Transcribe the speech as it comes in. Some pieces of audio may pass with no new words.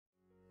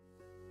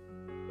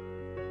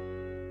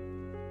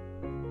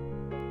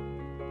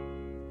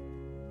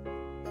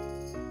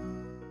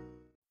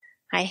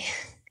Hi.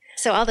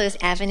 So all those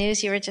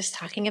avenues you were just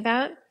talking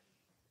about,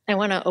 I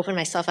want to open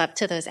myself up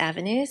to those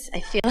avenues.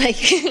 I feel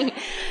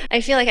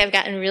like I've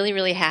gotten really,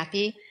 really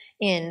happy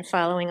in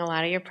following a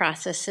lot of your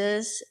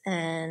processes,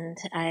 and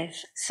I've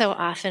so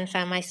often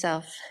found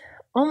myself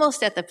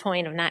almost at the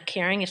point of not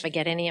caring if I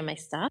get any of my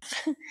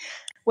stuff.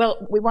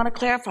 Well, we want to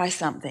clarify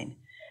something.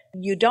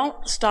 You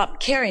don't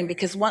stop caring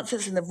because once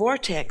it's in the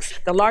vortex,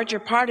 the larger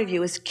part of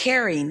you is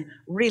caring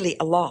really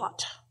a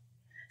lot.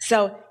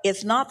 So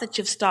it's not that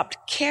you've stopped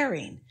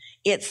caring.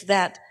 It's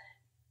that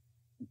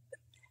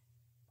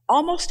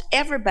almost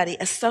everybody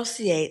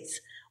associates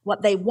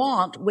what they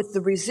want with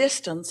the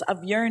resistance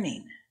of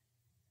yearning.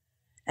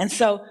 And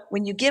so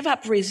when you give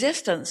up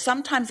resistance,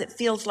 sometimes it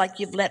feels like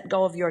you've let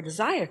go of your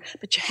desire,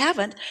 but you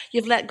haven't.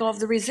 You've let go of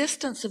the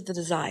resistance of the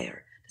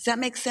desire. Does that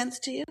make sense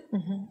to you?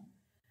 Mm-hmm.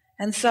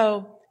 And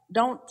so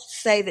don't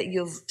say that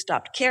you've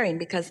stopped caring,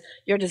 because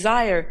your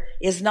desire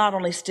is not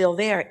only still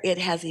there, it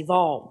has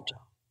evolved.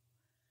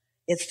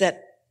 It's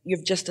that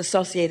you've just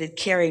associated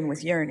caring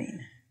with yearning.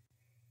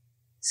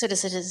 So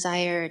does the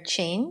desire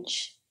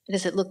change?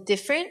 Does it look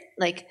different?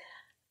 Like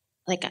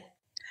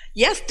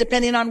Yes,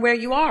 depending on where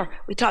you are.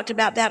 We talked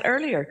about that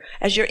earlier.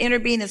 As your inner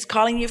being is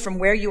calling you from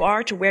where you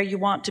are to where you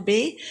want to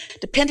be,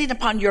 depending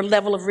upon your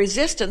level of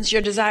resistance,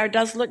 your desire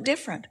does look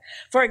different.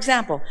 For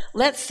example,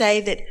 let's say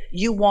that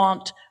you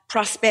want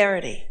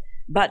prosperity,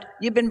 but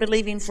you've been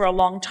believing for a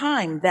long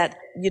time that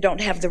you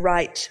don't have the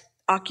right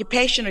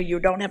occupation, or you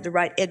don't have the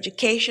right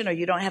education, or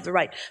you don't have the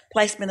right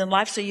placement in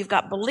life, so you've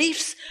got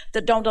beliefs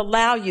that don't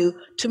allow you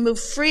to move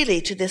freely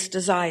to this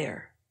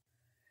desire.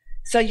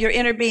 So your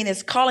inner being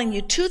is calling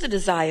you to the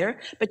desire,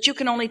 but you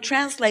can only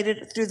translate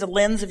it through the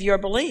lens of your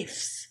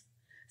beliefs.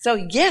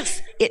 So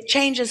yes, it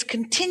changes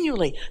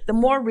continually. The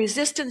more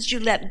resistance you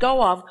let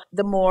go of,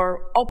 the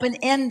more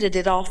open-ended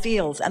it all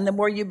feels, and the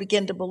more you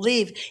begin to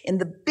believe in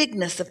the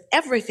bigness of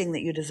everything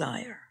that you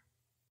desire.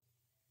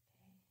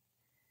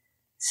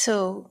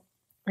 So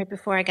right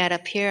before I got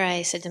up here,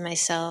 I said to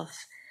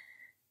myself,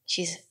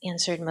 she's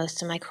answered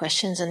most of my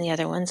questions, and the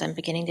other ones I'm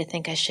beginning to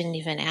think I shouldn't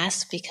even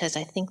ask, because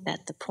I think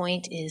that the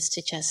point is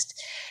to just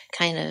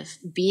kind of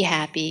be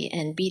happy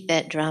and beat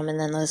that drum, and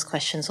then those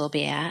questions will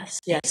be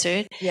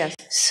answered. Yes.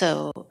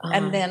 So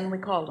And then we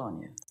called on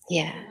you.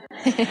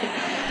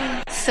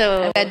 Yeah.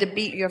 So I had to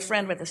beat your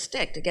friend with a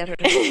stick to get her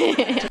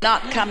to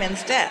not come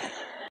instead.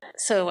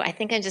 So I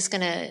think I'm just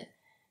gonna,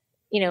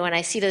 when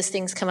I see those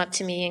things come up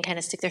to me and kind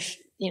of stick their,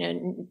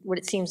 what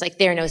it seems like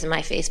their nose in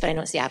my face, but I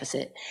know it's the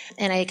opposite.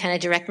 And I kind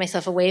of direct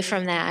myself away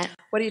from that.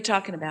 What are you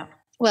talking about?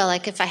 Well,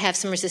 like if I have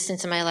some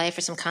resistance in my life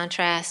or some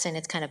contrast and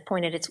it's kind of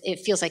pointed, it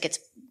feels like it's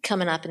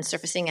coming up and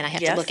surfacing and I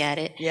have to look at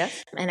it.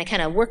 Yes. And I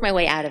kind of work my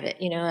way out of it.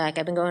 Like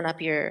I've been going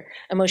up your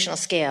emotional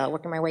scale,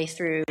 working my way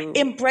through.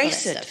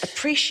 Embrace it, stuff.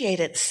 appreciate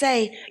it.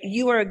 Say,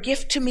 you are a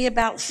gift to me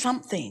about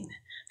something.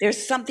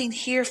 There's something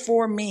here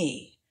for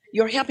me.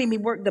 You're helping me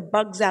work the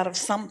bugs out of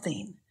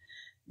something.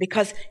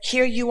 Because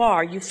here you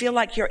are, you feel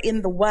like you're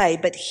in the way,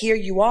 but here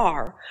you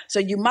are. So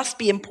you must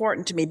be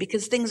important to me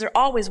because things are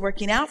always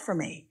working out for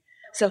me.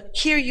 So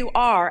here you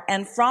are,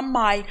 and from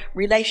my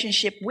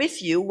relationship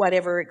with you,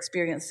 whatever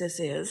experience this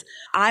is,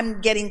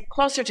 I'm getting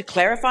closer to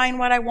clarifying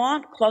what I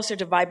want, closer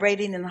to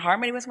vibrating in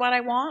harmony with what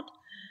I want,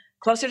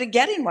 closer to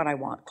getting what I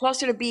want,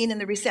 closer to being in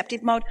the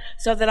receptive mode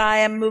so that I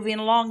am moving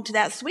along to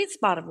that sweet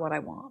spot of what I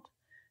want,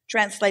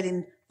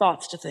 translating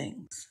thoughts to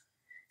things.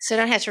 So I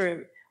don't have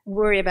to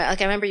worry about,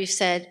 like I remember you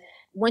said,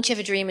 once you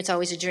have a dream, it's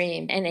always a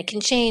dream, and it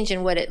can change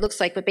in what it looks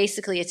like, but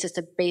basically it's just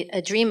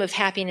a dream of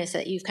happiness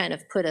that you've kind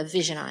of put a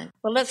vision on.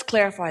 Well, let's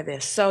clarify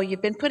this. So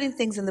you've been putting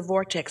things in the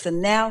vortex,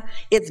 and now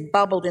it's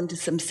bubbled into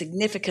some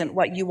significant,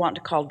 what you want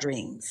to call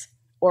dreams,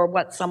 or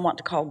what some want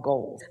to call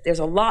goals. There's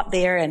a lot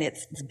there, and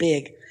it's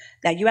big.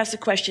 Now you ask the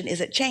question, is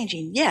it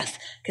changing? Yes,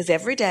 because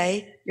every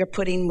day you're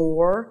putting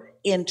more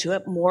into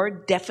it, more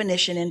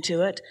definition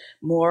into it,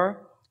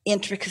 more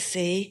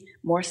intricacy,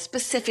 more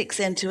specifics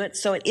into it.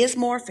 So it is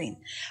morphing,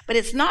 but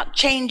it's not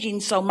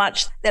changing so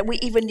much that we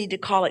even need to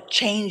call it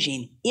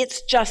changing.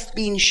 It's just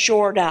being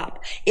shored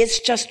up. It's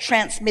just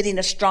transmitting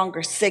a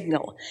stronger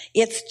signal.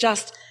 It's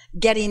just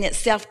getting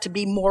itself to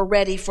be more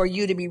ready for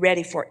you to be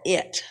ready for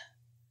it.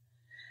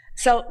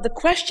 So the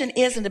question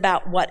isn't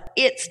about what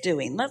it's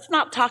doing. Let's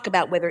not talk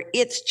about whether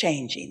it's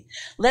changing.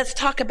 Let's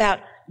talk about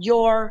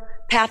your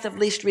path of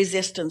least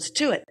resistance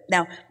to it.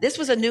 Now, this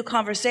was a new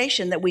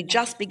conversation that we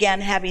just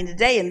began having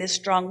today in this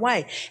strong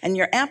way, and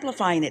you're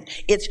amplifying it.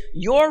 It's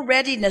your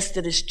readiness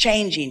that is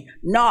changing,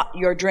 not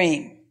your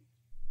dream.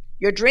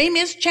 Your dream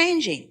is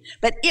changing,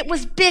 but it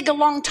was big a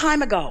long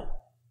time ago.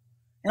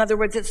 In other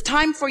words, it's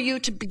time for you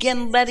to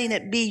begin letting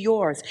it be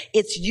yours.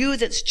 It's you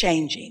that's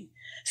changing.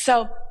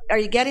 So, are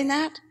you getting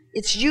that?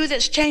 It's you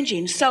that's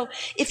changing. So,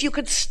 if you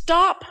could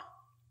stop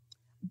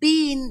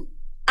being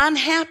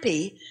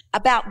unhappy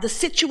about the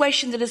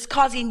situation that is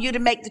causing you to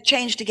make the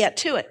change to get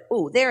to it.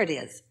 Oh, there it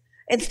is.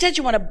 Instead,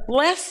 you want to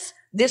bless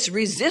this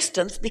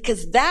resistance,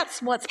 because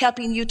that's what's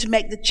helping you to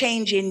make the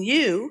change in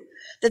you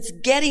that's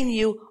getting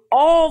you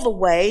all the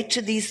way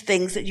to these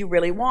things that you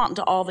really want,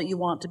 to all that you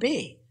want to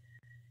be.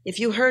 If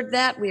you heard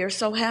that, we are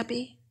so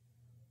happy.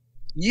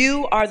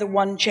 You are the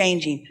one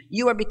changing.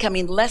 You are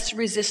becoming less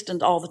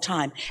resistant all the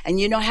time. And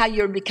you know how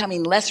you're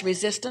becoming less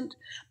resistant?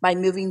 By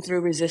moving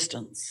through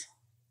resistance.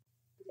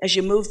 As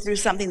you move through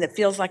something that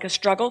feels like a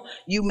struggle,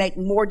 you make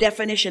more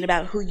definition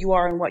about who you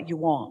are and what you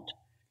want.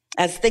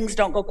 As things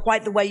don't go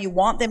quite the way you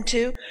want them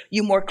to,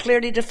 you more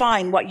clearly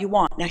define what you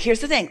want. Now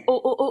here's the thing.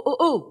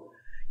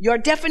 Your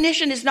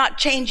definition is not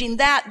changing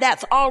that.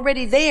 That's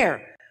already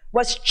there.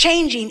 What's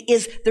changing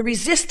is the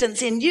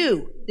resistance in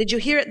you. Did you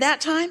hear it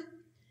that time?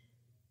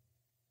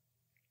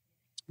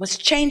 What's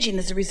changing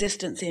is the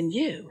resistance in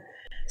you.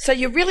 So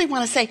you really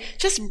want to say,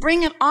 just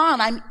bring it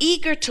on. I'm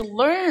eager to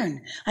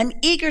learn. I'm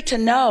eager to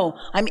know.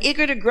 I'm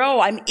eager to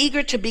grow. I'm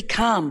eager to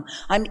become.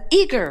 I'm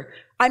eager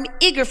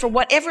for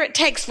whatever it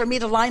takes for me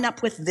to line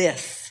up with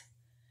this.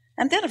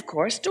 And then, of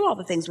course, do all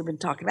the things we've been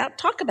talking about.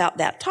 Talk about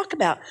that. Talk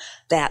about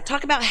that.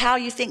 Talk about how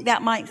you think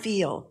that might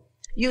feel.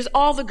 Use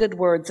all the good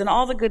words and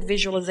all the good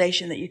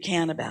visualization that you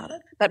can about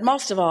it. But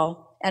most of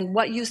all, and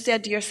what you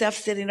said to yourself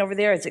sitting over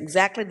there is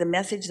exactly the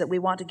message that we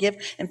want to give.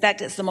 In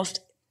fact, it's the most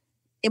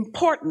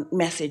important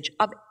message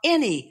of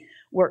any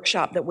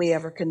workshop that we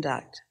ever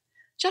conduct.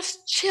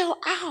 Just chill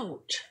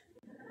out.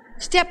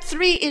 Step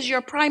 3 is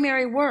your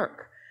primary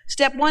work.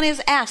 Step 1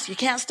 is ask. You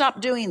can't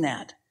stop doing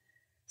that.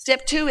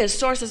 Step 2 is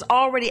source is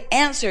already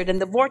answered and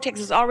the vortex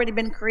has already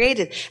been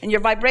created and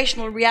your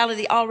vibrational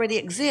reality already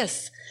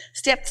exists.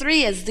 Step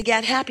 3 is the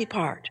get happy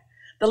part,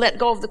 the let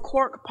go of the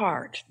cork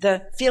part,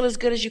 the feel as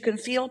good as you can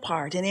feel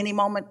part in any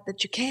moment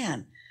that you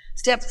can.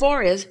 Step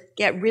 4 is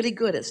get really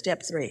good at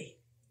step 3.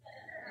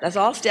 That's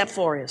all step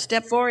 4 is.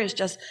 Step 4 is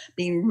just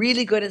being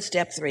really good at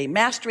step 3,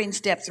 mastering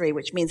step 3,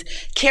 which means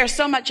care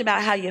so much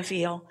about how you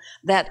feel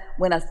that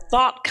when a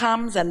thought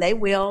comes, and they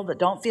will, that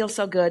don't feel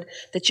so good,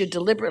 that you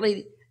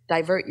deliberately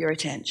divert your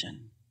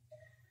attention.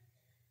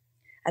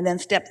 And then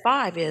step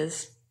 5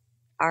 is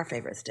our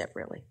favorite step,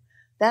 really.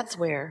 That's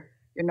where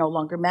you're no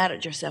longer mad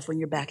at yourself when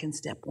you're back in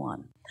step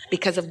 1.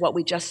 Because of what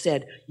we just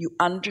said, you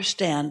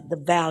understand the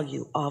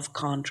value of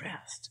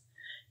contrast.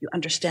 You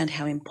understand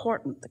how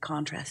important the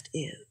contrast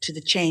is to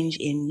the change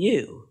in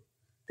you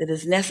that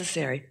is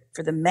necessary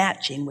for the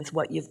matching with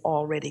what you've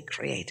already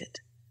created.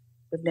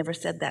 We've never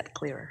said that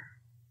clearer.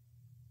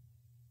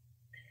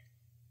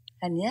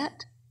 And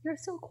yet, you're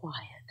so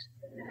quiet.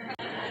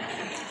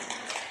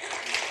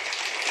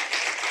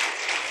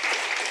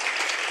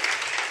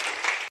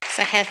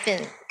 So I have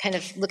been kind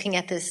of looking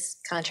at this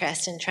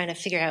contrast and trying to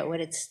figure out what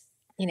it's,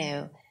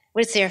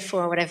 what it's there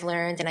for, what I've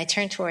learned, and I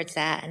turn towards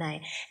that, and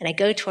I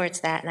go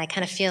towards that, and I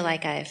kind of feel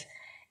like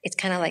it's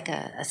kind of like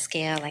a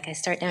scale, like I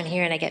start down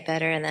here and I get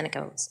better, and then it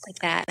goes like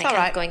that. It's all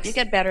right. You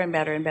get better and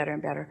better and better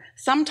and better.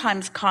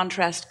 Sometimes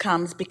contrast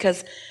comes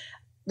because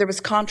there was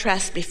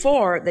contrast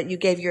before that you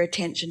gave your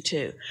attention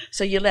to.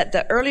 So you let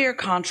the earlier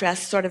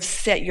contrast sort of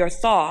set your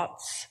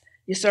thoughts.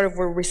 You sort of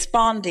were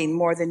responding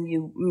more than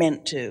you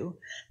meant to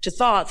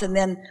thoughts, and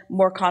then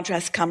more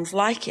contrast comes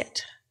like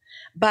it.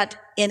 But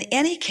in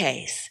any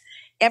case,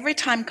 every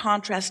time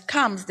contrast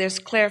comes, there's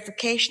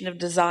clarification of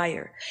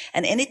desire.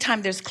 And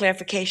anytime there's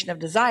clarification of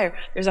desire,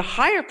 there's a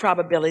higher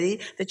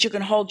probability that you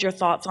can hold your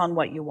thoughts on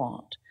what you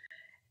want.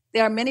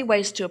 There are many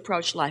ways to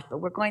approach life, but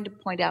we're going to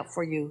point out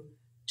for you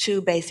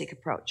 2 basic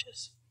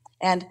approaches.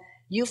 And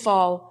you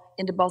fall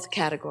into both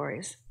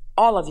categories.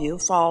 All of you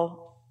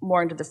fall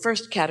more into the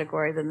first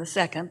category than the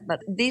second,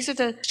 but these are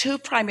the 2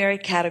 primary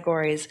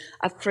categories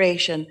of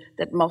creation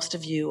that most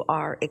of you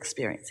are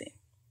experiencing.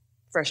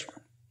 First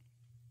one.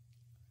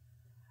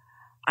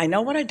 I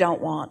know what I don't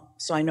want,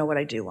 so I know what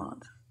I do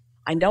want.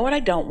 I know what I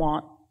don't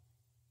want,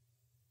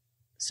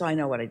 so I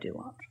know what I do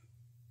want.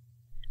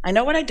 I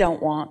know what I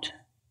don't want.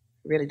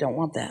 I really don't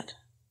want that.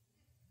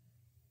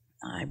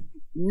 I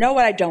know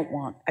what I don't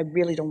want. I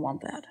really don't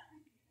want that.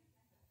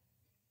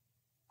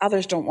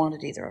 Others don't want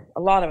it either.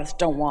 A lot of us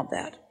don't want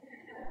that.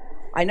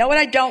 I know what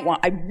I don't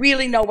want. I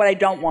really know what I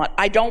don't want.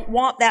 I don't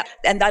want that,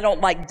 and I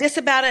don't like this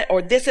about it,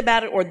 or this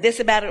about it, or this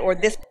about it, or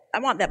this. I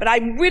want that, but I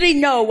really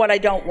know what I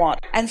don't want.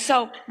 And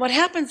so what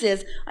happens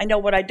is, I know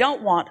what I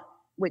don't want,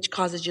 which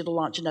causes you to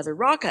launch another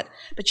rocket.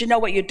 But you know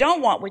what you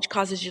don't want, which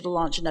causes you to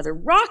launch another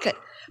rocket.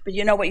 But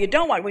you know what you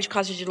don't want, which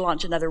causes you to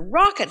launch another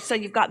rocket. So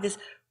you've got this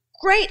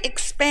great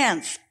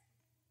expanse,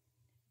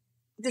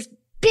 this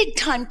big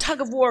time tug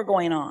of war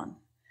going on.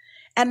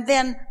 And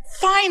then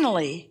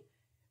finally,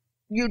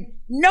 you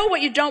know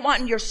what you don't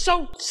want, and you're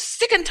so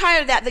sick and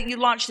tired of that you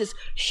launch this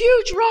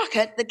huge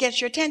rocket that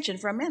gets your attention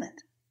for a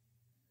minute.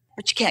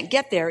 But you can't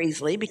get there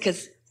easily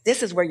because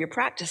this is where your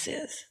practice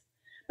is.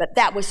 But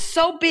that was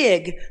so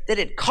big that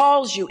it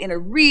calls you in a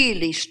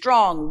really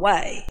strong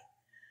way.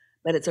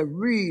 But it's a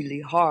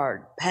really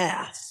hard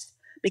path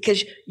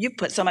because you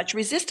put so much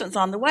resistance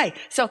on the way.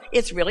 So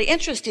it's really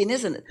interesting,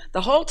 isn't it?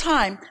 The whole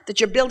time that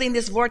you're building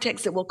this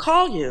vortex that will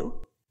call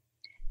you,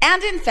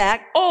 and in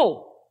fact,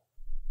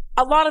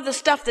 a lot of the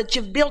stuff that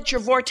you've built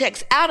your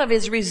vortex out of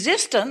is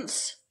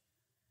resistance.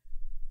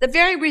 The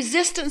very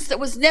resistance that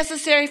was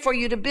necessary for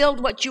you to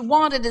build what you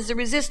wanted is the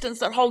resistance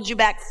that holds you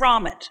back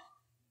from it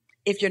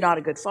if you're not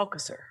a good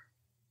focuser.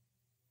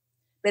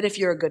 But if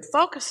you're a good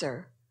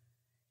focuser,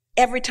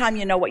 every time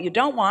you know what you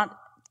don't want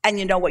and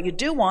you know what you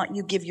do want,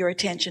 you give your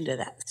attention to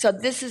that. So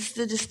this is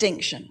the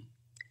distinction.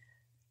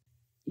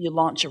 You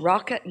launch a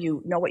rocket,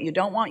 you know what you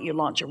don't want, you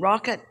launch a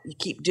rocket, you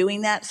keep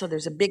doing that. So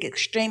there's a big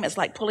extreme. It's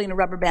like pulling a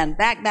rubber band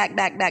back, back,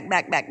 back, back,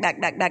 back, back, back,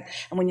 back, back.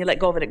 And when you let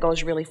go of it, it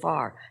goes really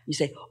far. You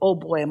say, oh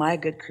boy, am I a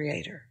good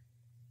creator?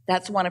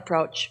 That's one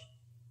approach.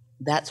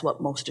 That's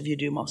what most of you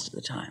do most of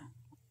the time.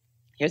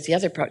 Here's the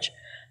other approach.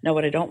 Know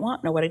what I don't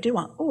want, know what I do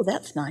want. Oh,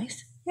 that's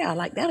nice. Yeah, I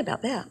like that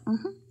about that.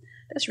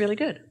 That's really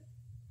good.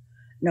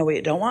 Know what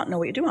you don't want, know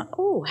what you do want.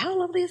 Oh, how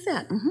lovely is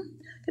that?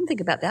 I can think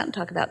about that and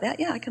talk about that.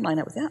 Yeah, I can line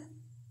up with that.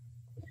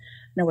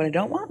 Know what I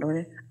don't want.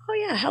 Oh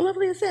yeah, how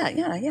lovely is that?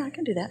 Yeah, I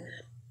can do that.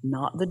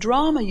 Not the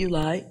drama you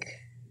like.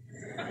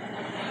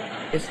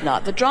 It's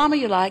not the drama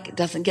you like. It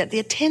doesn't get the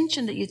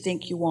attention that you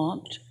think you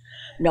want.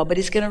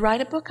 Nobody's going to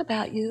write a book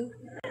about you.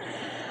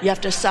 You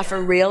have to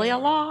suffer really a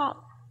lot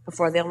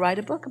before they'll write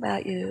a book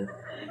about you.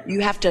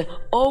 You have to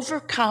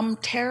overcome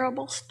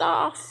terrible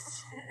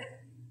stuff.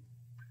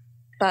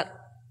 But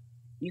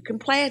you can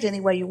play it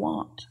any way you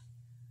want.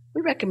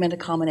 We recommend a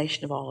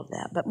combination of all of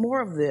that, but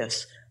more of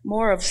this,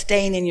 more of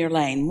staying in your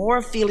lane, more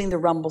of feeling the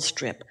rumble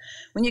strip.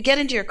 When you get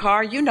into your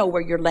car, you know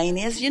where your lane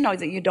is. You know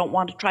that you don't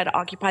want to try to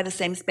occupy the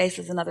same space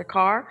as another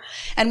car.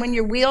 And when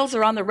your wheels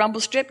are on the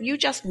rumble strip, you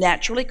just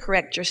naturally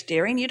correct your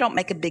steering. You don't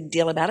make a big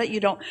deal about it. You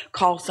don't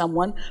call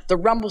someone, the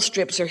rumble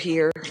strips are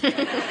here.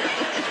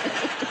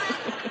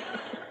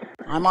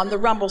 I'm on the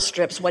rumble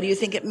strips. What do you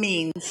think it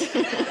means?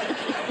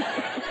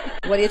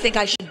 What do you think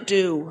I should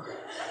do?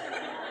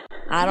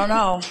 I don't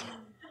know.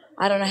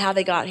 I don't know how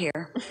they got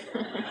here.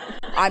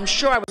 I'm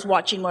sure I was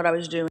watching what I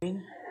was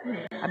doing.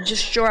 I'm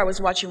just sure I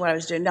was watching what I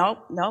was doing. Nope,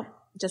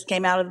 just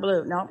came out of the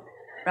blue. Nope.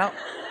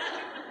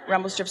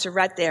 Rumble strips are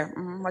right there.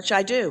 What should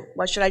I do?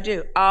 What should I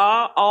do?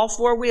 All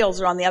four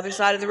wheels are on the other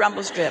side of the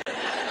rumble strip.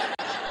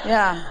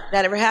 Yeah,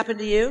 that ever happened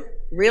to you?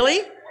 Really?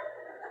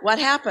 What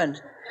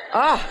happened?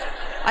 Oh,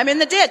 I'm in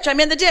the ditch.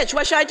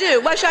 What should I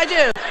do? What should I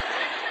do?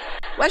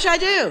 What should I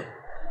do?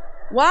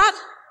 What?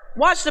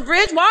 Watch the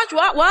bridge? Watch?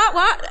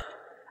 What?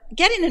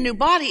 Getting a new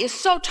body is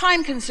so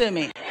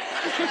time-consuming.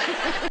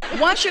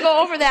 Once you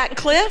go over that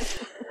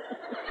cliff,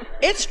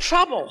 it's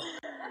trouble.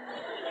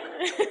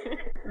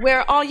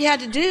 Where all you had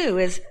to do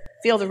is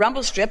feel the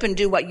rumble strip and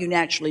do what you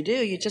naturally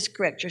do. You just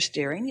correct your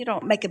steering. You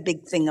don't make a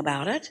big thing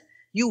about it.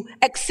 You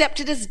accept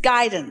it as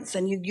guidance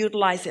and you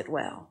utilize it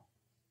well.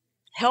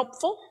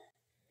 Helpful?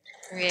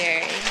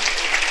 Very.